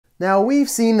Now, we've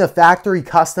seen the factory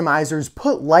customizers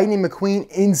put Lightning McQueen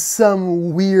in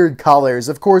some weird colors.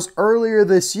 Of course, earlier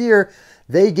this year,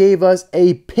 they gave us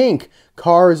a pink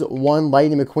Cars 1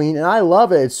 Lightning McQueen, and I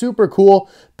love it. It's super cool,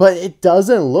 but it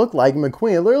doesn't look like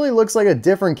McQueen. It literally looks like a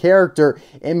different character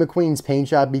in McQueen's paint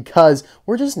job because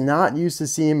we're just not used to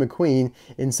seeing McQueen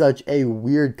in such a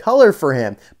weird color for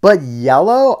him. But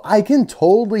yellow, I can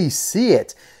totally see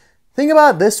it. Think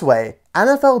about it this way.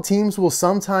 NFL teams will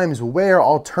sometimes wear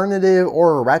alternative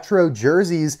or retro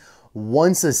jerseys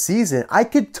once a season. I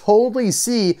could totally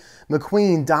see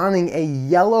McQueen donning a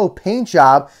yellow paint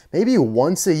job maybe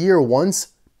once a year, once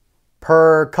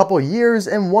per couple years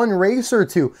in one race or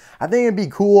two. I think it'd be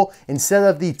cool instead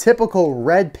of the typical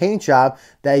red paint job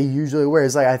that he usually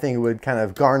wears. Like, I think it would kind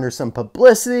of garner some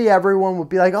publicity. Everyone would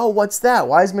be like, oh, what's that?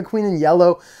 Why is McQueen in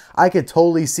yellow? I could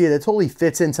totally see it. It totally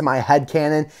fits into my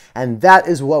headcanon. And that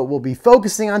is what we'll be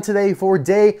focusing on today for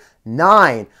day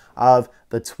 9 of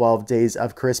the 12 days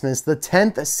of Christmas. The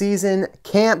 10th season.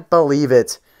 Can't believe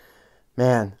it.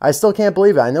 Man, I still can't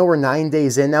believe it. I know we're 9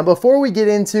 days in. Now, before we get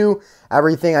into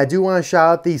everything, I do want to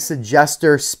shout out the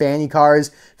Suggester Spanny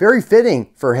Cars. Very fitting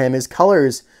for him. His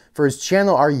colors for his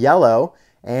channel are yellow,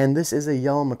 and this is a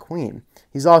yellow McQueen.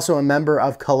 He's also a member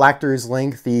of Collectors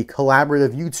Link, the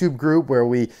collaborative YouTube group where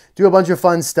we do a bunch of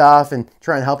fun stuff and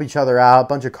try and help each other out. A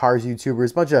bunch of cars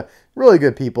YouTubers, a bunch of really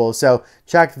good people. So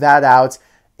check that out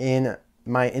in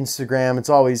my Instagram. It's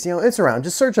always, it's around.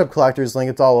 Just search up Collectors Link.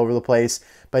 It's all over the place.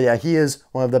 But yeah, he is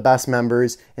one of the best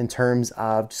members in terms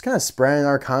of just kind of spreading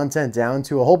our content down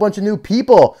to a whole bunch of new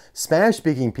people,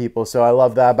 Spanish-speaking people. So I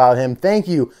love that about him. Thank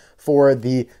you for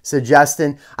the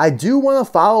suggestion. I do want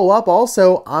to follow up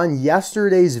also on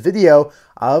yesterday's video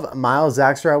of Miles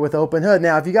Axelrod with Open Hood.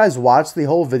 Now, if you guys watched the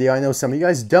whole video, I know some of you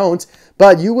guys don't,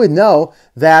 but you would know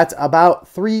that about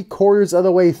 3/4 of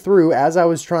the way through, as I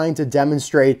was trying to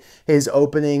demonstrate his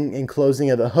opening and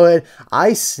closing of the hood,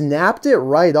 I snapped it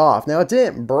right off. Now, it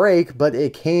didn't break, but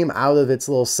it came out of its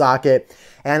little socket,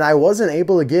 and I wasn't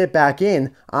able to get it back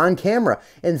in on camera.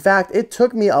 In fact, it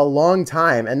took me a long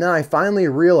time, and then I finally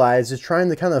realized just trying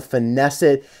to kind of finesse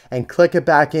it and click it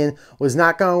back in was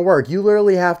not going to work. You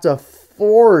literally have to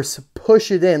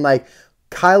push it in, like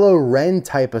Kylo Ren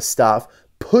type of stuff.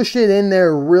 Push it in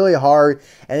there really hard,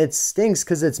 and it stinks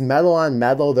because it's metal on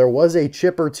metal. There was a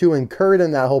chip or two incurred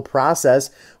in that whole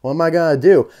process. What am I gonna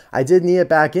do? I did need it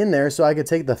back in there so I could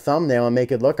take the thumbnail and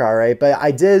make it look all right, but I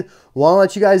did want to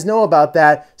let you guys know about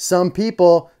that. Some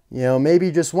people, maybe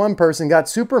just one person got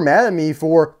super mad at me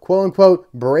for quote unquote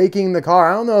breaking the car.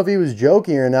 I don't know if he was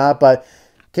joking or not, but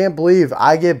can't believe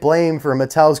I get blamed for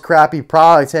Mattel's crappy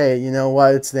products. Hey, you know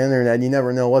what? It's the internet. You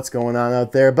never know what's going on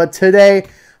out there. But today,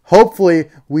 hopefully,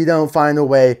 we don't find a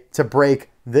way to break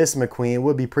this McQueen. It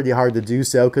would be pretty hard to do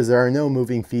so because there are no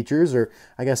moving features, or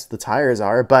I guess the tires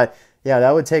are. But yeah,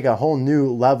 that would take a whole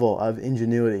new level of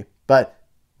ingenuity. But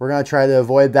we're going to try to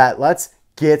avoid that. Let's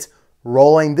get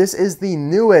rolling. This is the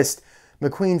newest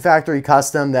McQueen Factory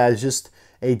Custom that is just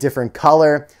a different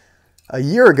color. A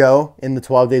year ago, in the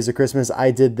 12 Days of Christmas,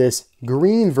 I did this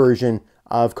green version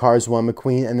of Cars 1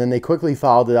 McQueen, and then they quickly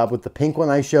followed it up with the pink one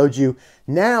I showed you.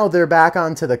 Now they're back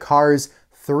onto the Cars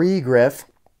 3 Griff.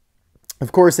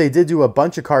 Of course, they did do a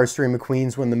bunch of Cars 3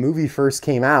 McQueens when the movie first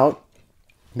came out.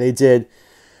 They did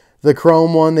the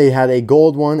chrome one, they had a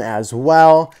gold one as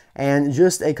well, and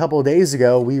just a couple of days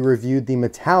ago, we reviewed the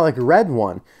metallic red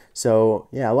one. So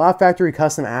yeah, a lot of factory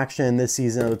custom action this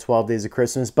season of the 12 Days of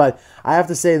Christmas, but I have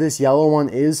to say this yellow one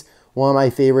is one of my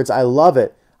favorites. I love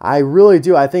it. I really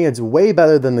do. I think it's way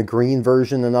better than the green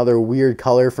version, another weird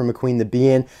color for McQueen to be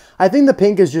in. I think the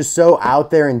pink is just so out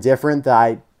there and different that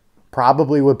I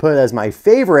probably would put it as my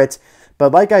favorite,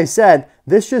 but like I said,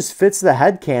 this just fits the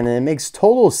headcanon. It makes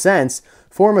total sense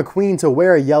for McQueen to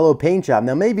wear a yellow paint job.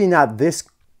 Now, maybe not this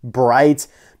bright.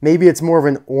 Maybe it's more of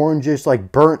an orangish,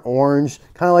 like burnt orange,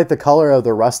 kind of like the color of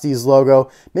the Rust-eze logo.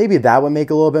 Maybe that would make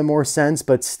a little bit more sense,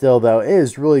 but still though, it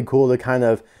is really cool to kind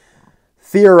of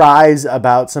theorize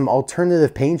about some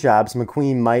alternative paint jobs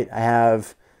McQueen might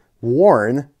have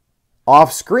worn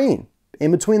off screen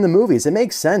in between the movies. It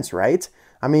makes sense, right?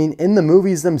 I mean, in the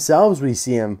movies themselves, we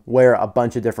see him wear a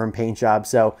bunch of different paint jobs,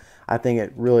 so I think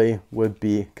it really would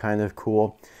be kind of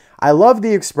cool. I love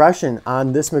the expression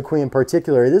on this McQueen in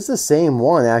particular. It is the same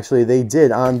one, actually, they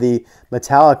did on the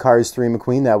Metallic Cars 3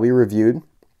 McQueen that we reviewed,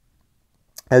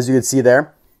 as you can see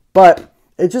there. But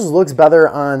it just looks better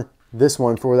on this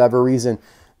one for whatever reason.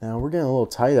 Now, we're getting a little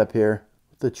tight up here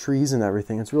with the trees and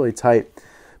everything. It's really tight.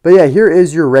 But yeah, here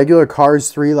is your regular Cars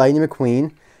 3 Lightning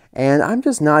McQueen. And I'm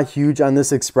just not huge on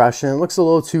this expression. It looks a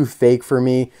little too fake for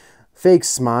me. Fake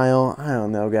smile. I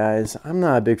don't know, guys. I'm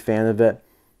not a big fan of it.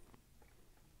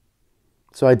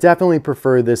 So I definitely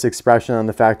prefer this expression on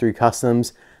the factory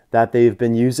customs that they've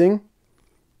been using.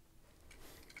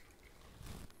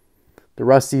 The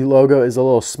Rust-eze logo is a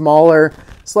little smaller,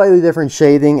 slightly different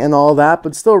shading and all that,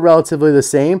 but still relatively the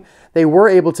same. They were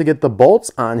able to get the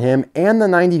bolts on him and the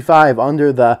 95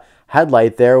 under the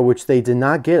headlight there, which they did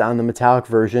not get on the metallic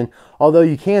version. Although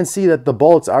you can see that the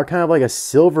bolts are kind of like a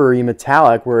silvery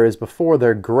metallic, whereas before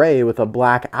they're gray with a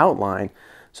black outline.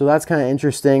 So that's kind of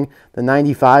interesting. The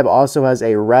 95 also has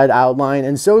a red outline,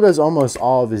 and so does almost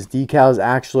all of his decals,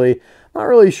 actually. Not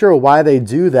really sure why they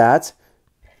do that.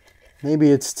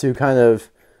 Maybe it's to kind of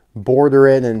border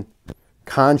it and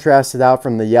contrast it out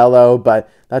from the yellow, but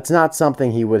that's not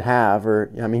something he would have.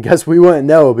 Or, I mean, guess we wouldn't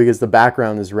know because the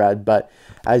background is red, but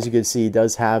as you can see, he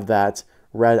does have that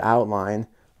red outline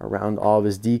around all of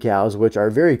his decals, which are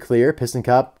very clear. Piston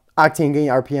cup, octane gain,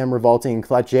 RPM, revolting, and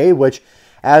clutch A, which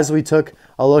as we took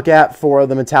a look at for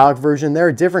the metallic version, there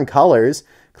are different colors.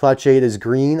 Clutch 8 is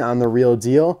green on the real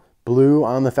deal, blue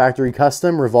on the factory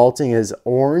custom, revolting is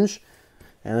orange,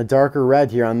 and a darker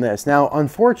red here on this. Now,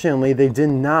 unfortunately, they did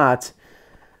not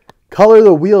color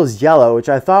the wheels yellow, which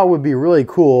I thought would be really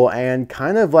cool and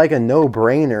kind of like a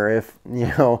no-brainer if, you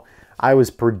know, I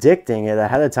was predicting it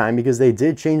ahead of time, because they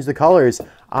did change the colors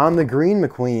on the green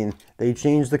McQueen. They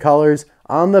changed the colors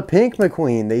on the pink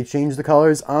McQueen. They changed the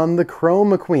colors on the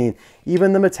chrome McQueen.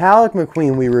 Even the metallic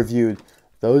McQueen we reviewed,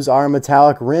 those are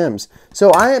metallic rims.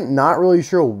 So I am not really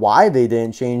sure why they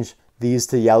didn't change these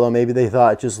to yellow. Maybe they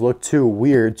thought it just looked too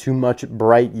weird, too much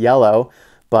bright yellow.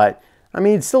 But, I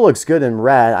mean, it still looks good in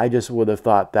red. I just would have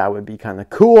thought that would be kind of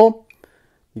cool.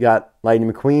 You got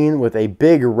Lightning McQueen with a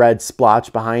big red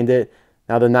splotch behind it.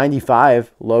 Now, the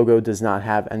 95 logo does not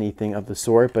have anything of the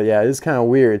sort. But, yeah, it is kind of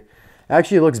weird.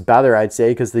 Actually, it looks better, I'd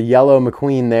say, because the yellow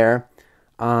McQueen there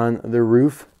on the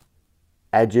roof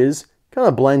edges kind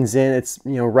of blends in. It's,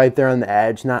 you know, right there on the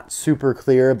edge, not super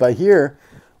clear. But here,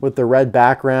 with the red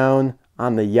background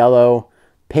on the yellow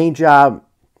paint job,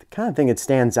 I kind of think it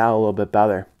stands out a little bit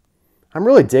better. I'm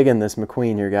really digging this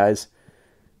McQueen here, guys.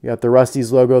 You got the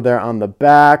Rust-eze logo there on the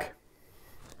back.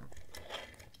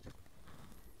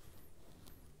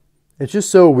 It's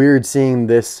just so weird seeing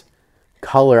this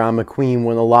color on McQueen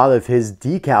when a lot of his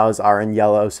decals are in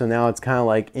yellow. So now it's kind of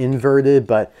like inverted,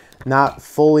 but not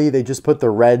fully. They just put the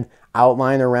red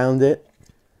outline around it.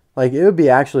 Like, it would be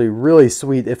actually really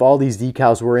sweet if all these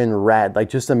decals were in red. Like,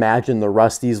 just imagine the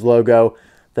Rust-eze logo,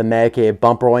 the Medicated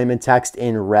bumper ointment text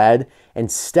in red,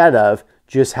 instead of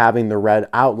just having the red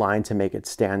outline to make it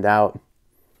stand out.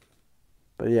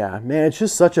 But yeah, man, it's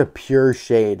just such a pure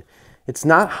shade. It's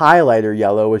not highlighter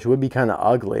yellow, which would be kind of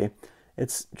ugly.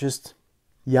 It's just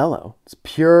yellow. It's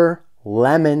pure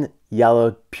lemon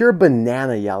yellow, pure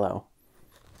banana yellow.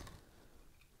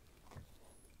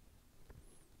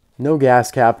 No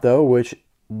gas cap though, which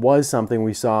was something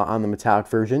we saw on the metallic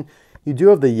version. You do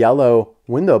have the yellow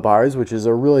window bars, which is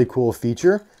a really cool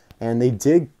feature, and they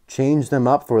did change them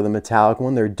up for the metallic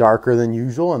one. They're darker than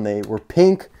usual, and they were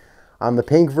pink on the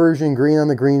pink version, green on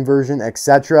the green version,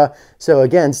 etc. So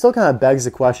again, still kind of begs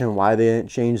the question why they didn't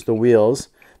change the wheels.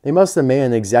 They must have made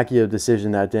an executive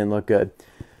decision that didn't look good.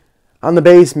 On the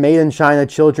base, made in China,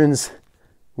 children's,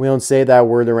 we don't say that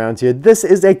word around here. This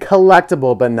is a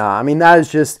collectible, but nah. I mean, that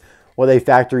is just what a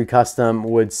factory custom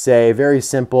would say. Very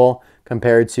simple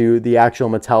compared to the actual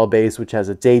Mattel base, which has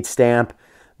a date stamp,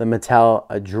 the Mattel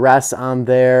address on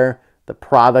there, the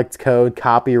product code,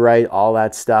 copyright, all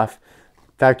that stuff.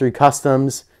 Factory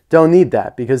customs don't need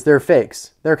that because they're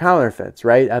fakes. They're counterfeits,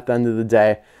 right? At the end of the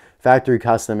day, factory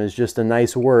custom is just a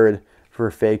nice word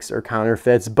for fakes or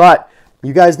counterfeits. But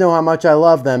you guys know how much I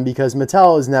love them because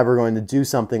Mattel is never going to do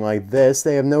something like this.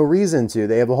 They have no reason to.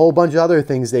 They have a whole bunch of other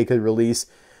things they could release.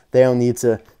 They don't need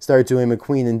to start doing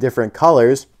McQueen in different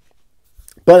colors.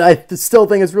 But I still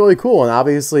think it's really cool, and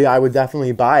obviously I would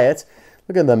definitely buy it.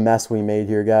 Look at the mess we made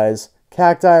here, guys.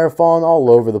 Cacti are falling all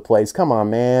over the place. Come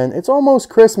on, man. It's almost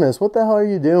Christmas. What the hell are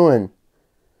you doing?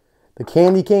 The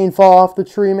candy cane fall off the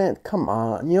tree, man. Come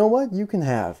on. You know what? You can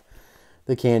have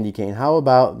the candy cane. How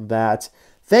about that?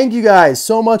 Thank you guys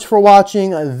so much for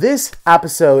watching this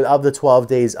episode of the 12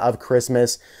 Days of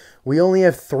Christmas. We only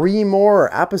have 3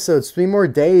 more episodes, 3 more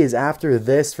days after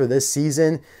this for this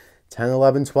season. 10,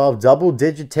 11, 12,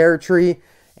 double-digit territory.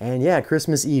 And yeah,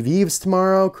 Christmas Eve's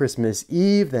tomorrow, Christmas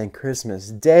Eve, then Christmas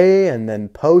Day, and then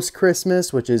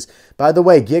post-Christmas, which is, by the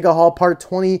way, Giga Haul Part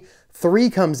 23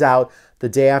 comes out the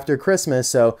day after Christmas.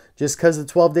 So just because the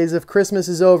 12 Days of Christmas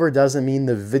is over doesn't mean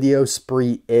the video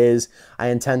spree is. I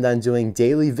intend on doing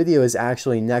daily videos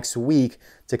actually next week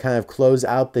to kind of close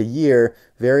out the year.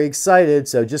 Very excited.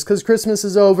 So just because Christmas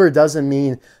is over doesn't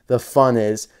mean the fun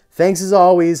is. Thanks as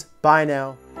always. Bye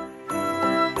now.